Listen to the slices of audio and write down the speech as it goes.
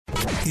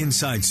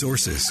Inside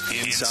Sources.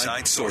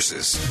 Inside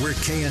Sources, where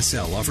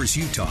KSL offers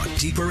Utah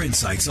deeper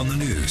insights on the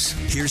news.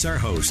 Here's our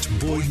host,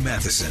 Boyd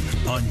Matheson,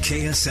 on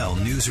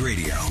KSL News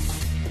Radio.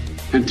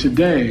 And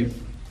today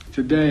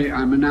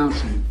I'm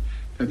announcing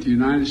that the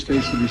United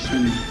States will be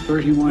sending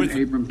 31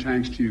 Abrams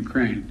tanks to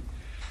Ukraine,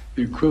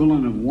 the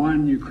equivalent of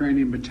one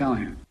Ukrainian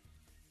battalion.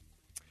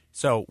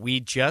 So we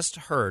just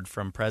heard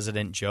from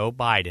President Joe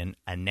Biden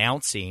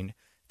announcing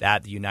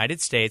that the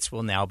United States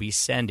will now be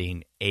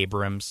sending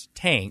Abrams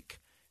tanks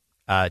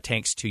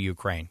to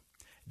Ukraine.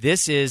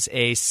 This is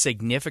a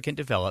significant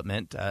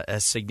development,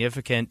 a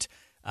significant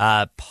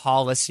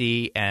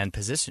policy and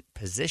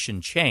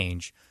position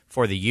change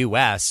for the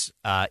U.S.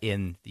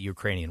 In the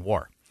Ukrainian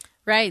war.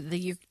 Right.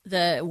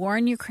 The war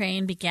in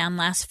Ukraine began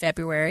last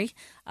February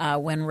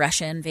when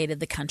Russia invaded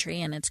the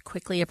country, and it's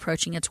quickly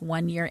approaching its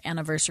one-year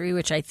anniversary,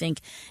 which I think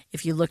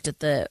if you looked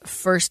at the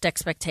first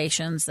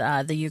expectations,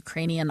 the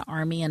Ukrainian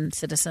army and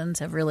citizens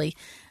have really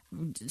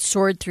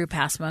soared through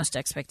past most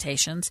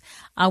expectations.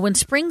 When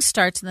spring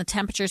starts and the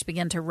temperatures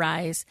begin to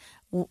rise,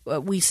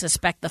 we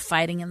suspect the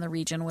fighting in the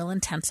region will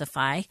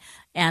intensify.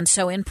 And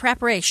so in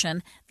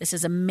preparation, this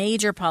is a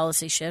major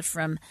policy shift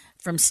from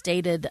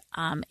stated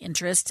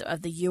interest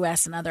of the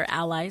U.S. and other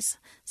allies,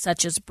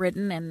 such as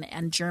Britain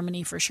and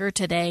Germany for sure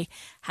today,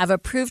 have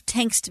approved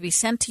tanks to be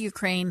sent to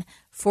Ukraine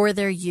for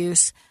their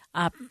use.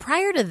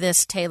 Prior to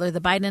this, Taylor,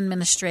 the Biden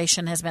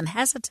administration has been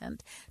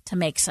hesitant to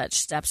make such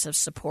steps of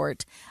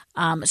support.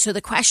 So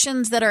the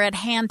questions that are at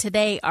hand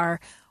today are,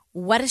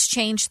 what has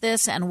changed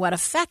this and what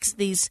effects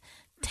these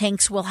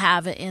tanks will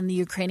have in the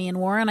Ukrainian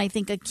war? And I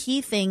think a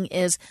key thing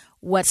is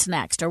what's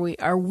next.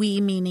 Are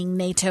we meaning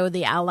NATO,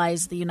 the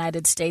allies, the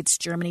United States,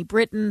 Germany,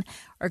 Britain,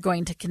 are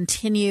going to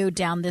continue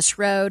down this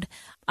road?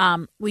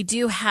 We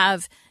do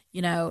have,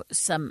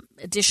 some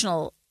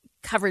additional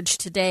coverage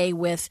today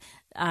with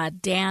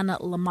Dan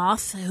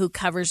Lamothe, who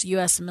covers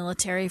U.S.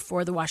 military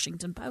for the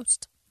Washington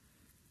Post.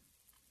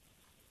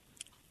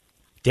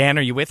 Dan,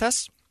 are you with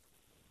us?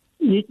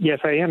 Yes,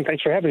 I am.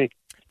 Thanks for having me.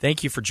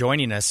 Thank you for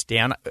joining us,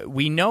 Dan.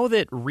 We know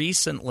that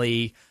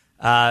recently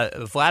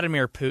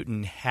Vladimir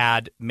Putin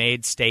had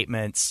made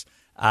statements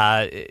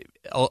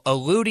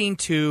alluding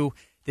to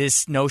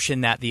this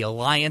notion that the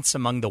alliance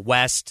among the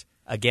West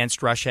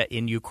against Russia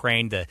in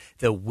Ukraine,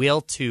 the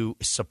will to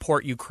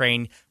support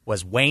Ukraine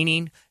was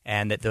waning,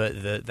 and that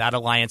that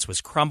alliance was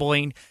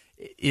crumbling.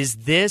 Is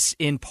this,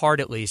 in part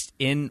at least,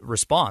 in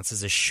response,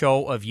 as a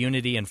show of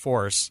unity and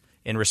force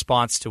in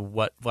response to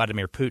what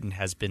Vladimir Putin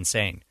has been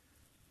saying?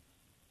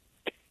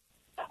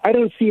 I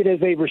don't see it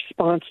as a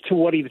response to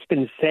what he's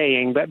been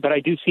saying, but I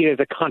do see it as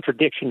a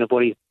contradiction of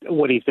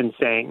what he's been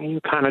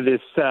saying. Kind of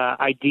this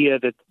idea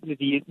that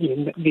the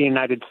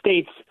United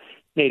States,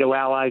 NATO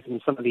allies,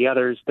 and some of the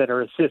others that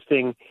are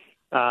assisting,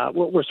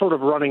 we're sort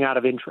of running out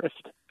of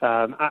interest.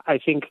 I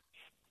think,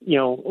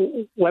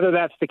 whether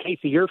that's the case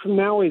a year from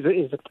now is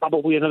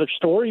probably another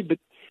story. But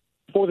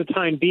for the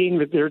time being,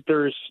 that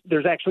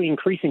there's actually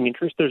increasing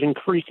interest. There's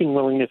increasing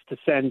willingness to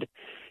send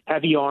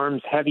heavy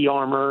arms, heavy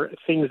armor,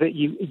 things that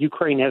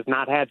Ukraine has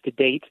not had to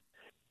date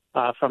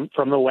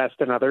from the West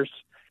and others,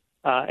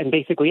 and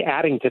basically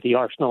adding to the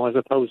arsenal as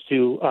opposed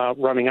to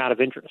running out of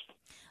interest.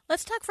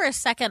 Let's talk for a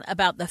second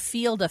about the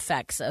field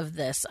effects of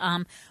this.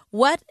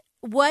 What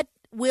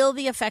will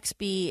the effects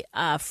be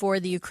for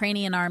the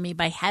Ukrainian army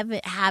by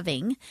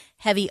having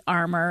heavy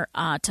armor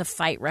to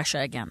fight Russia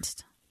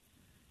against?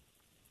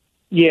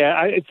 Yeah,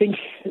 I think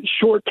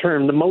short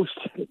term, the most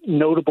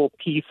notable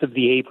piece of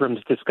the Abrams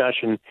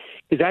discussion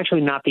is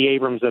actually not the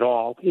Abrams at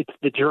all. It's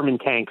the German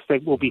tanks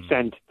that will be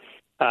sent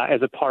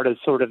as a part of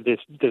sort of this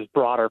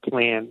broader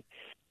plan.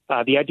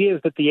 The idea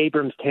is that the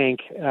Abrams tank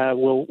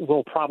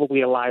will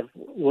probably arrive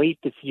late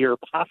this year,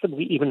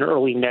 possibly even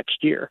early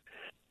next year.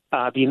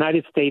 The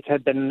United States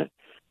had been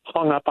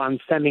hung up on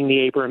sending the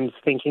Abrams,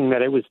 thinking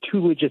that it was too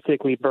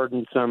logistically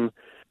burdensome,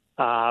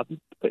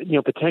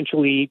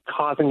 potentially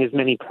causing as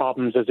many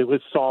problems as it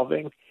was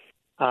solving,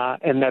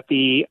 and that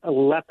the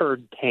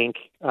Leopard tank,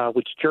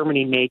 which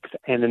Germany makes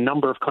and a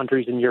number of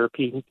countries in Europe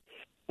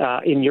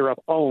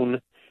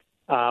own,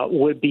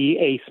 would be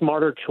a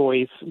smarter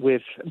choice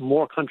with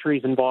more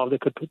countries involved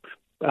that could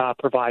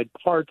provide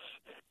parts,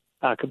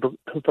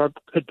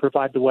 could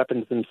provide the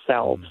weapons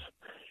themselves.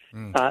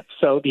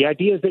 So the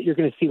idea is that you're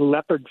going to see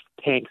Leopard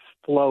tanks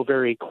flow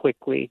very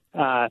quickly,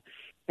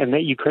 and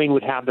that Ukraine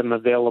would have them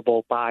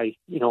available by,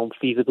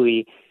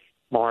 feasibly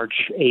March,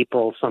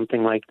 April,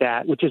 something like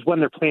that, which is when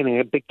they're planning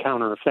a big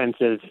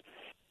counteroffensive.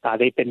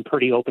 They've been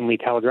pretty openly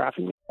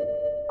telegraphing.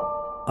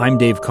 I'm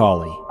Dave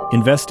Cawley,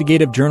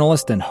 investigative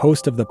journalist and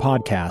host of the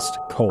podcast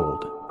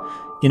Cold.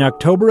 In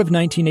October of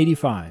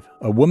 1985,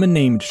 a woman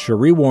named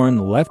Cherie Warren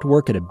left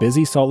work at a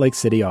busy Salt Lake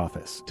City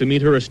office to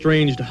meet her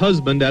estranged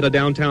husband at a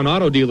downtown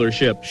auto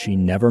dealership. She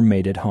never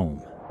made it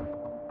home.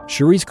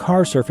 Cherie's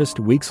car surfaced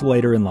weeks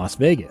later in Las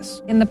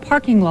Vegas. In the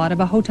parking lot of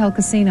a hotel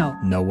casino.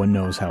 No one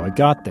knows how it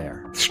got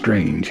there.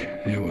 Strange.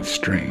 It was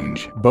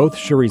strange. Both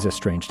Cherie's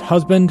estranged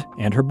husband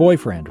and her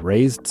boyfriend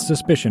raised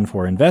suspicion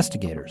for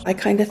investigators. I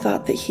kind of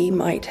thought that he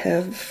might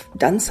have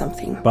done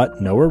something.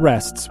 But no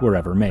arrests were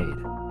ever made.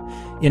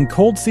 In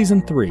Cold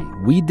Season 3,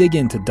 we dig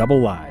into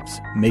double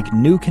lives, make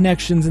new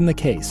connections in the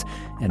case,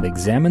 and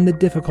examine the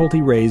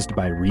difficulty raised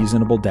by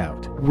reasonable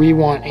doubt. We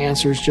want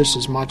answers just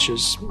as much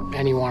as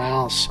anyone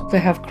else. They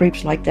have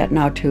creeps like that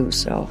now too,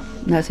 so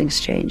nothing's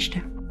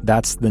changed.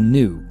 That's the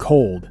new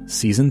Cold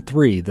Season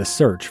 3, The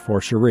Search for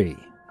Cherie,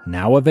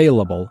 now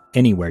available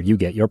anywhere you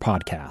get your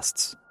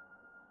podcasts.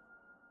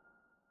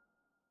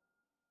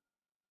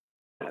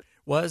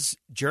 Was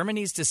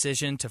Germany's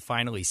decision to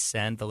finally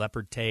send the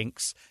Leopard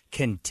tanks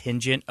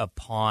contingent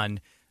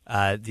upon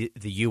the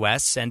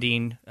U.S.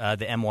 sending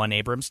the M1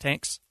 Abrams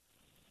tanks?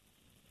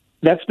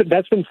 That's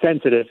been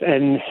sensitive,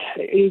 and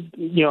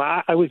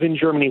I was in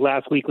Germany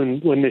last week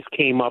when this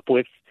came up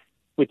with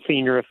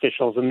senior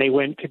officials, and they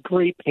went to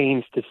great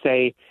pains to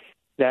say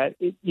that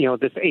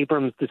this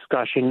Abrams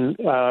discussion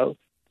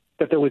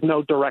that there was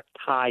no direct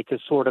tie to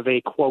sort of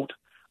a quote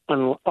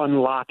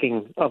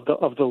unlocking of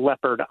the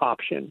Leopard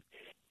option.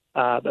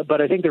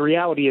 But I think the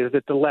reality is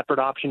that the Leopard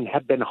option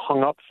had been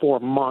hung up for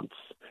months,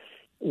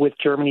 with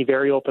Germany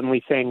very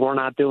openly saying, we're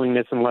not doing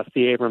this unless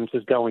the Abrams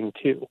is going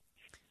to.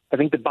 I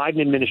think the Biden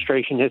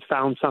administration has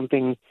found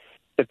something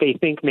that they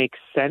think makes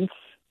sense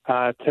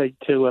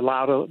to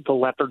allow the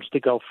Leopards to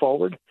go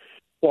forward,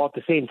 while at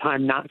the same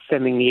time not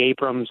sending the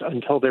Abrams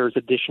until there's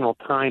additional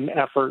time,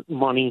 effort,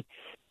 money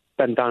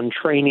spent on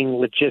training,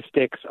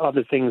 logistics,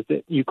 other things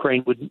that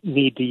Ukraine would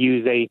need to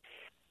use a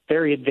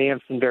very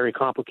advanced and very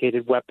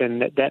complicated weapon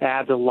that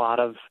adds a lot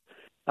of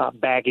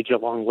baggage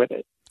along with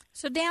it.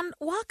 So, Dan,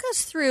 walk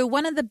us through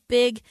one of the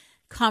big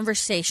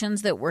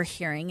conversations that we're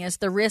hearing is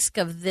the risk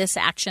of this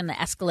action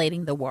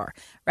escalating the war,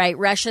 right?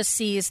 Russia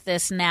sees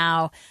this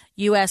now.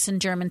 U.S. and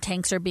German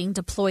tanks are being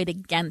deployed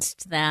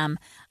against them.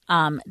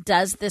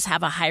 Does this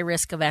have a high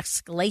risk of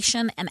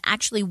escalation? And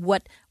actually,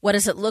 what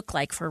does it look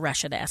like for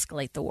Russia to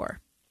escalate the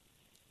war?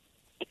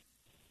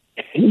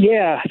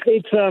 Yeah,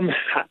 it's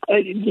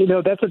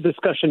that's a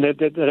discussion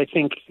that I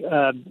think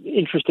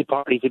interested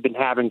parties have been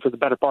having for the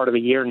better part of a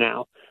year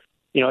now.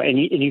 And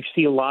you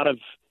see a lot of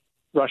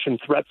Russian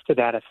threats to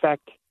that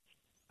effect.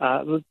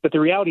 But the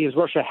reality is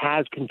Russia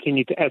has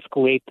continued to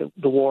escalate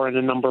the war in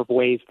a number of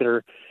ways that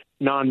are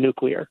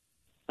non-nuclear.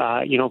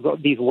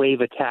 These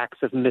wave attacks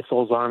of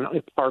missiles on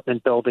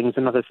apartment buildings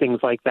and other things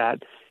like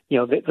that.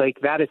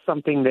 That is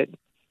something that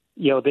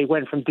they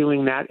went from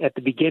doing that at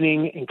the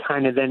beginning and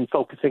kind of then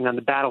focusing on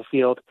the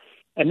battlefield,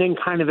 and then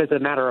kind of as a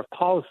matter of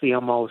policy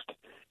almost,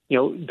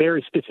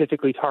 very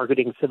specifically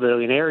targeting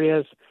civilian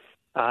areas,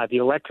 the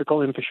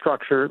electrical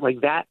infrastructure,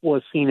 like that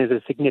was seen as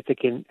a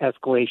significant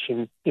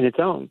escalation in its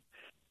own.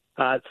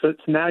 So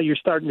now you're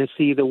starting to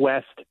see the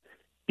West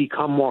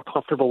become more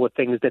comfortable with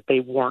things that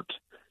they weren't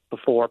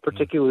before,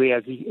 particularly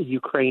as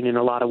Ukraine in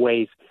a lot of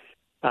ways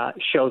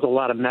shows a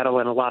lot of mettle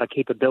and a lot of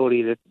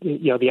capability that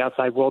the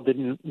outside world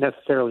didn't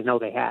necessarily know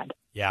they had.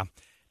 Yeah.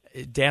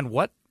 Dan,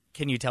 what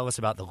can you tell us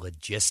about the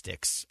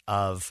logistics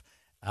of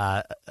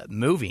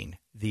moving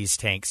these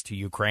tanks to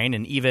Ukraine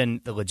and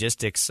even the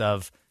logistics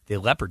of the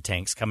Leopard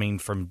tanks coming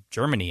from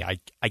Germany?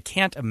 I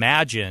can't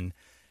imagine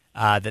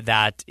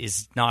that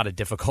is not a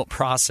difficult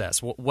process.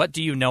 What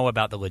do you know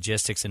about the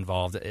logistics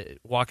involved?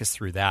 Walk us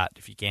through that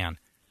if you can.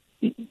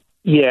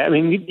 Yeah, I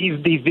mean,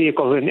 these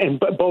vehicles and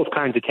both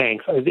kinds of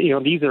tanks,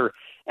 these are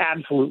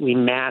absolutely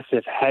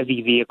massive,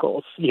 heavy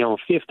vehicles,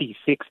 50,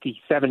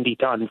 60, 70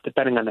 tons,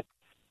 depending on the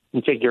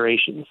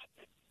configurations.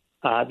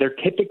 They're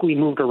typically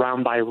moved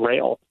around by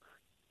rail,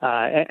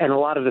 and a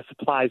lot of the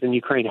supplies in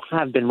Ukraine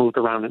have been moved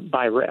around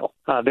by rail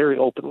very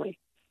openly.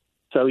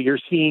 So you're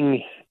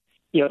seeing,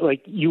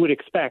 like you would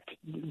expect,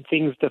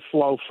 things to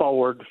flow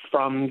forward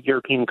from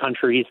European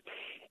countries.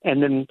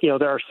 And then,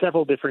 there are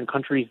several different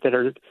countries that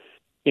are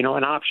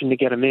an option to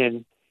get them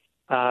in.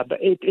 But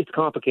it's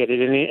complicated.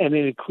 And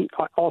it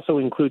also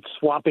includes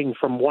swapping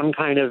from one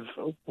kind of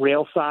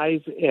rail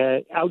size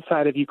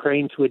outside of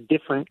Ukraine to a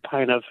different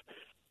kind of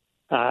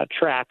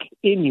track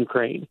in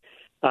Ukraine.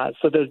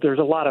 So there's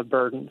a lot of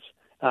burdens.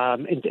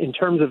 In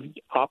terms of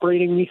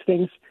operating these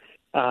things,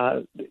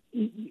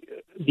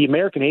 the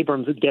American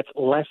Abrams gets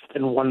less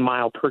than 1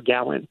 mile per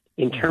gallon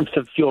in terms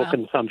of fuel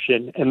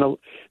consumption, and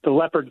the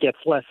Leopard gets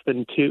less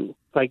than 2.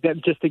 Like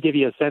that, just to give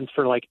you a sense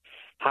for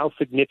how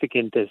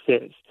significant this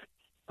is.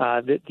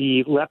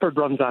 The Leopard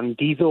runs on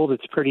diesel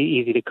that's pretty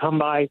easy to come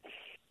by.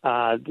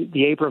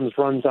 The Abrams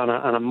runs on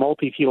a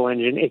multi-fuel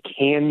engine. It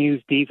can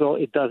use diesel.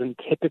 It doesn't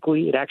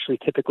typically. It actually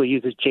typically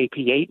uses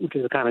JP8, which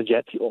is a kind of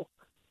jet fuel.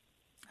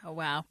 Oh,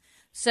 wow.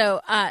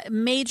 So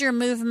major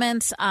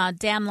movements.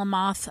 Dan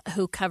Lamothe,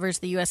 who covers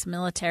the U.S.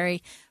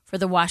 military for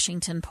the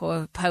Washington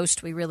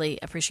Post. We really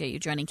appreciate you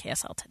joining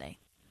KSL today.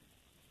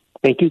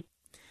 Thank you.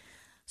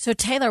 So,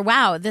 Taylor,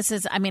 wow, this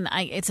is,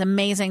 it's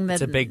amazing that,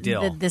 it's a big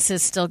deal. That this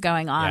is still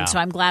going on. Yeah. So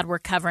I'm glad we're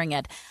covering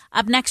it.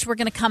 Up next, we're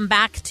going to come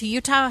back to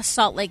Utah.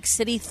 Salt Lake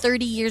City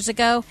 30 years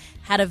ago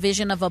had a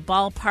vision of a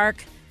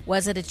ballpark.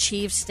 Was it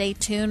achieved? Stay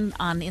tuned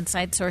on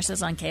Inside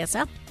Sources on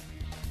KSL.